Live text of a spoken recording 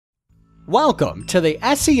Welcome to the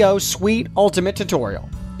SEO Suite Ultimate Tutorial.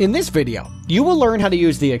 In this video, you will learn how to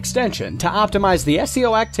use the extension to optimize the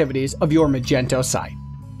SEO activities of your Magento site.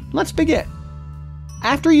 Let's begin.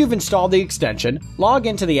 After you've installed the extension, log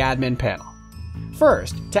into the admin panel.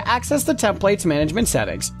 First, to access the templates management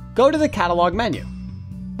settings, go to the catalog menu.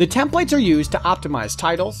 The templates are used to optimize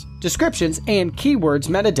titles, descriptions, and keywords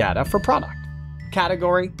metadata for product,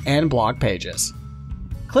 category, and blog pages.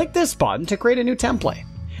 Click this button to create a new template.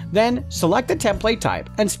 Then, select the template type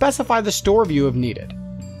and specify the store view if needed.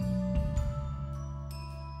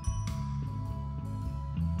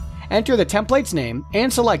 Enter the template's name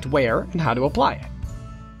and select where and how to apply it.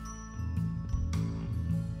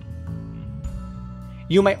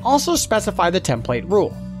 You may also specify the template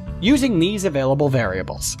rule, using these available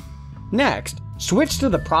variables. Next, switch to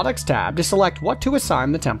the Products tab to select what to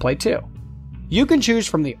assign the template to. You can choose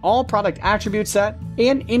from the All Product Attribute set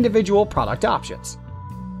and individual product options.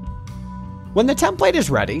 When the template is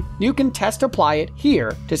ready, you can test apply it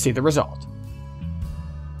here to see the result.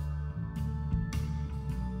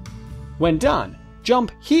 When done,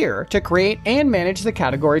 jump here to create and manage the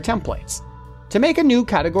category templates. To make a new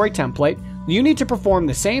category template, you need to perform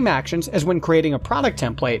the same actions as when creating a product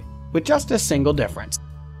template, with just a single difference.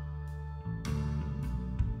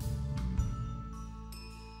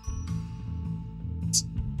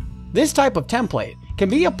 This type of template can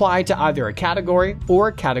be applied to either a category or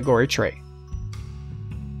a category tree.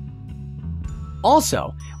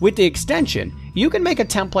 Also, with the extension, you can make a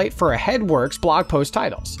template for a HeadWorks blog post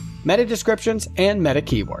titles, meta descriptions, and meta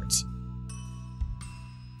keywords.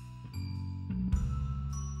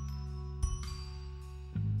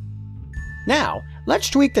 Now, let's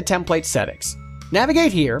tweak the template settings.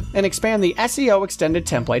 Navigate here and expand the SEO Extended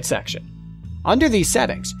Template section. Under these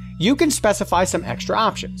settings, you can specify some extra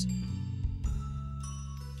options.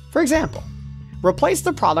 For example, replace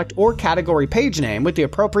the product or category page name with the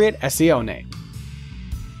appropriate SEO name.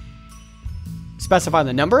 Specify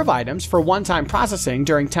the number of items for one-time processing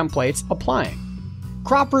during templates applying.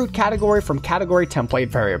 Crop root category from category template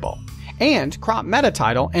variable. And crop meta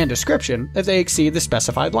title and description if they exceed the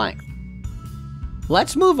specified length.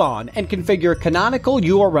 Let's move on and configure canonical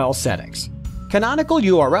URL settings. Canonical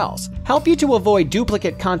URLs help you to avoid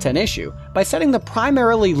duplicate content issue by setting the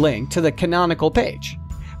primarily link to the canonical page.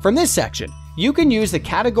 From this section, you can use the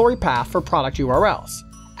category path for product URLs.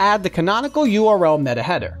 Add the canonical URL meta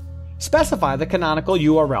header. Specify the canonical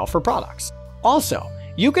URL for products. Also,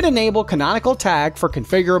 you can enable canonical tag for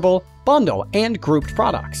configurable, bundle, and grouped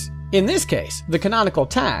products. In this case, the canonical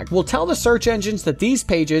tag will tell the search engines that these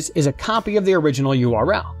pages is a copy of the original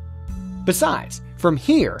URL. Besides, from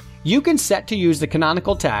here, you can set to use the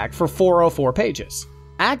canonical tag for 404 pages.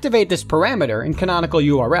 Activate this parameter in canonical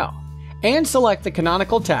URL, and select the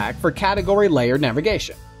canonical tag for category layered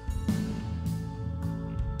navigation.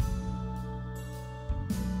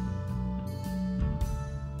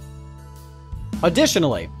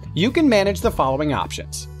 Additionally, you can manage the following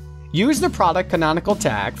options. Use the product canonical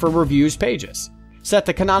tag for reviews pages. Set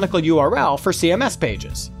the canonical URL for CMS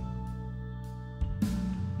pages.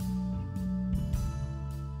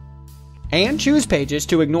 And choose pages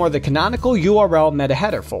to ignore the canonical URL meta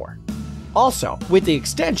header for. Also, with the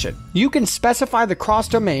extension, you can specify the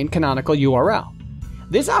cross-domain canonical URL.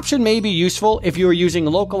 This option may be useful if you are using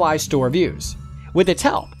localized store views. With its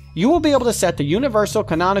help, you will be able to set the universal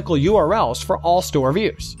canonical URLs for all store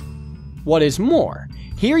views. What is more,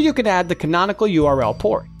 here you can add the canonical URL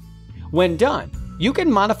port. When done, you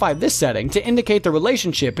can modify this setting to indicate the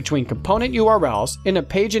relationship between component URLs in a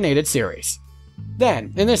paginated series.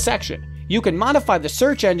 Then, in this section, you can modify the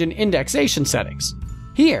search engine indexation settings.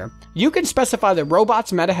 Here, you can specify the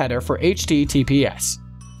robots meta header for HTTPS.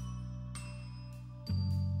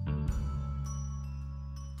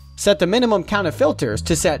 Set the minimum count of filters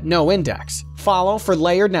to set no index, follow for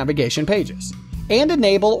layered navigation pages, and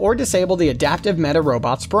enable or disable the adaptive meta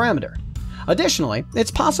robots parameter. Additionally,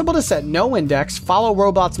 it's possible to set no index follow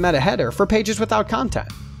robots meta header for pages without content.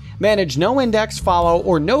 Manage no index follow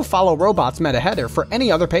or no follow robots meta header for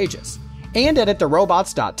any other pages, and edit the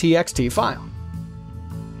robots.txt file.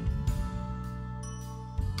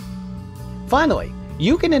 Finally,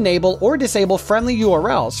 you can enable or disable friendly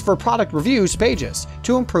URLs for product reviews pages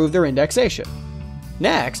to improve their indexation.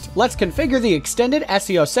 Next, let's configure the extended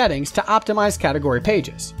SEO settings to optimize category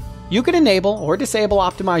pages. You can enable or disable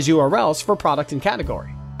optimize URLs for product and category.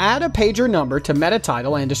 Add a page or number to meta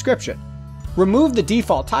title and description. Remove the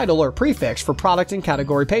default title or prefix for product and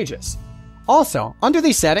category pages. Also, under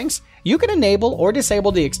these settings, you can enable or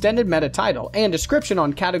disable the extended meta title and description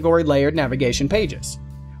on category layered navigation pages.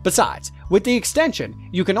 Besides, With the extension,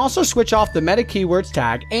 you can also switch off the meta keywords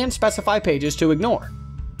tag and specify pages to ignore.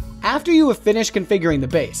 After you have finished configuring the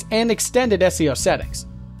base and extended SEO settings,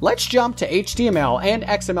 let's jump to HTML and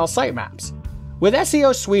XML sitemaps. With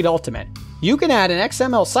SEO Suite Ultimate, you can add an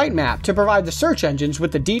XML sitemap to provide the search engines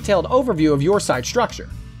with a detailed overview of your site structure.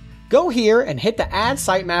 Go here and hit the Add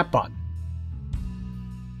Sitemap button.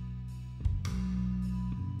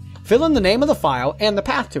 Fill in the name of the file and the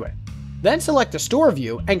path to it. Then select the Store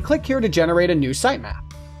view and click here to generate a new sitemap.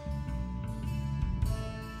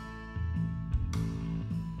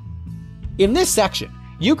 In this section,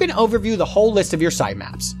 you can overview the whole list of your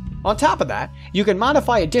sitemaps. On top of that, you can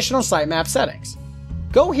modify additional sitemap settings.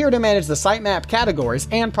 Go here to manage the sitemap categories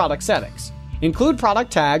and product settings. Include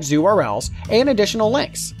product tags, URLs, and additional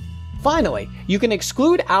links. Finally, you can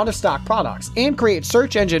exclude out-of-stock products and create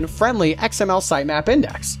search engine-friendly XML sitemap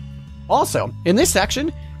index. Also, in this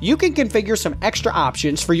section, you can configure some extra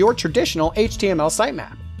options for your traditional HTML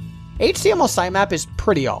sitemap. HTML sitemap is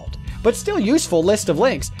pretty old, but still useful list of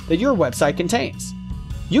links that your website contains.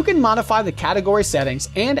 You can modify the category settings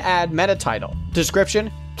and add meta title,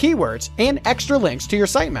 description, keywords, and extra links to your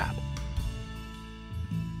sitemap.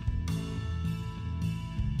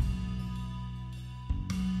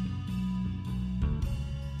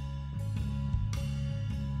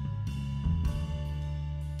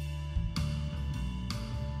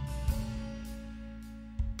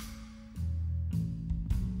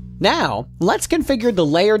 Now, let's configure the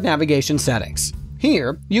layered navigation settings.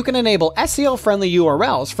 Here, you can enable SEO-friendly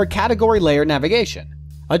URLs for category layered navigation.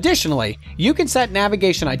 Additionally, you can set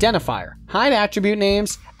navigation identifier, hide attribute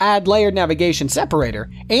names, add layered navigation separator,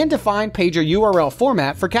 and define page or URL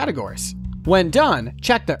format for categories. When done,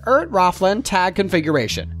 check the urt-raflang tag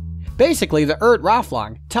configuration. Basically, the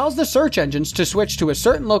urt-raflang tells the search engines to switch to a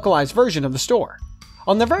certain localized version of the store.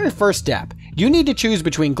 On the very first step, you need to choose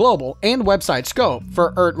between global and website scope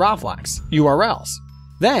for urt-raflangs, URLs.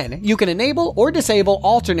 Then, you can enable or disable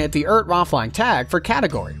alternate the urt-raflang tag for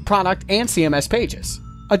category, product, and CMS pages.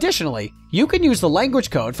 Additionally, you can use the language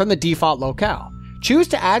code from the default locale, choose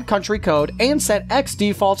to add country code, and set X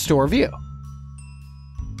default store view.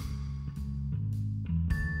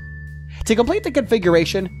 To complete the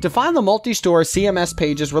configuration, define the multi-store CMS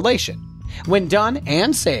pages relation. When done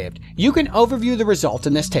and saved, you can overview the result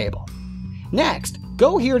in this table. Next,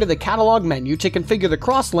 go here to the catalog menu to configure the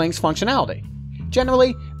cross-links functionality.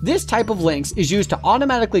 Generally, this type of links is used to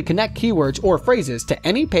automatically connect keywords or phrases to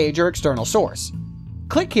any page or external source.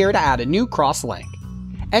 Click here to add a new cross-link.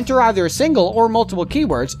 Enter either a single or multiple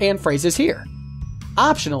keywords and phrases here.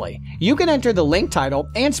 Optionally, you can enter the link title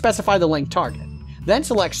and specify the link target. Then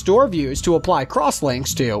select Store Views to apply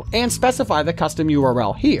cross-links to and specify the custom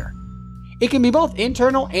URL here. It can be both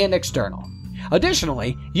internal and external.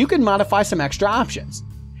 Additionally, you can modify some extra options.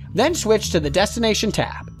 Then switch to the Destination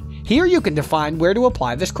tab. Here you can define where to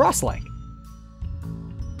apply this cross-link.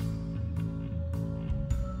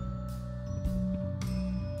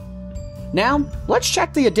 Now, let's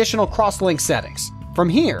check the additional cross-link settings. From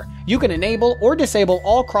here, you can enable or disable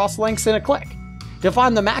all cross-links in a click.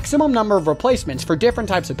 Define the maximum number of replacements for different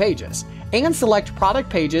types of pages, and select product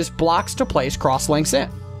pages blocks to place cross-links in.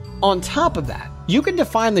 On top of that, you can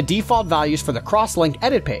define the default values for the cross-link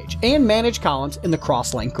edit page and manage columns in the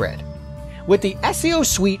cross-link grid. With the SEO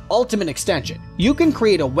Suite Ultimate extension, you can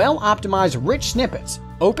create a well-optimized rich snippets,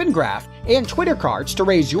 open graph, and Twitter cards to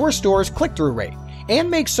raise your store's click-through rate and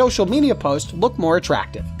make social media posts look more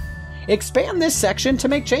attractive. Expand this section to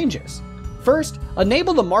make changes. First,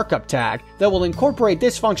 enable the markup tag that will incorporate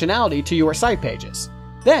this functionality to your site pages.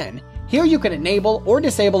 Then, here you can enable or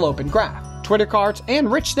disable open graph, Twitter cards,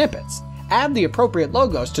 and rich snippets. Add the appropriate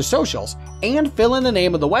logos to socials, and fill in the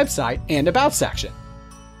name of the website and About section.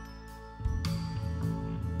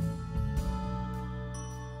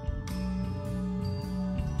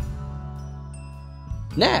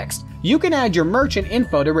 Next, you can add your merchant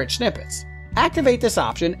info to rich snippets. Activate this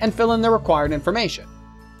option and fill in the required information.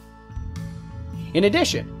 In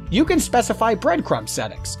addition, you can specify breadcrumb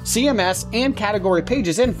settings, CMS, and category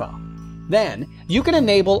pages info. Then, you can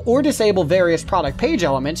enable or disable various product page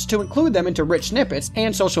elements to include them into rich snippets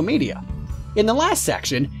and social media. In the last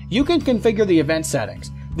section, you can configure the event settings.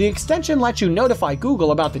 The extension lets you notify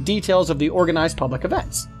Google about the details of the organized public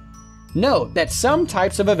events. Note that some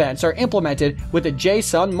types of events are implemented with a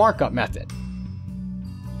JSON markup method.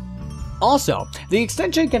 Also, the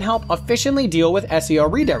extension can help efficiently deal with SEO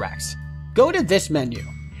redirects. Go to this menu.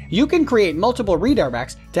 You can create multiple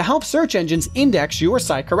redirects to help search engines index your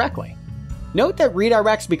site correctly. Note that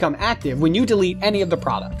redirects become active when you delete any of the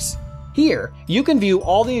products. Here, you can view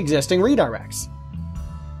all the existing redirects.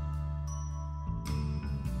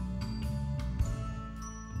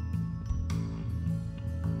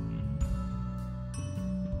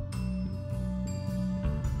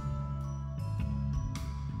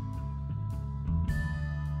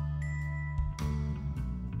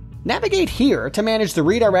 Navigate here to manage the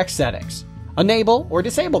redirect settings. Enable or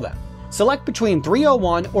disable them. Select between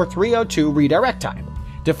 301 or 302 redirect type.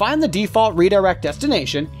 Define the default redirect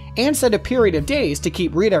destination and set a period of days to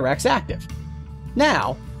keep redirects active.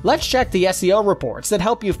 Now, let's check the SEO reports that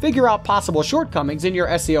help you figure out possible shortcomings in your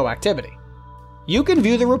SEO activity. You can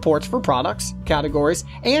view the reports for products, categories,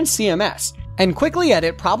 and CMS, and quickly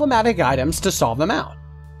edit problematic items to solve them out.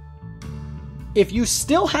 If you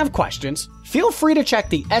still have questions, feel free to check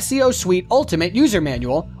the SEO Suite Ultimate User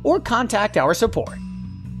Manual or contact our support.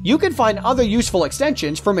 You can find other useful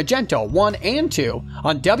extensions for Magento 1 and 2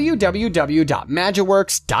 on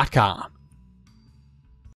www.magiworks.com.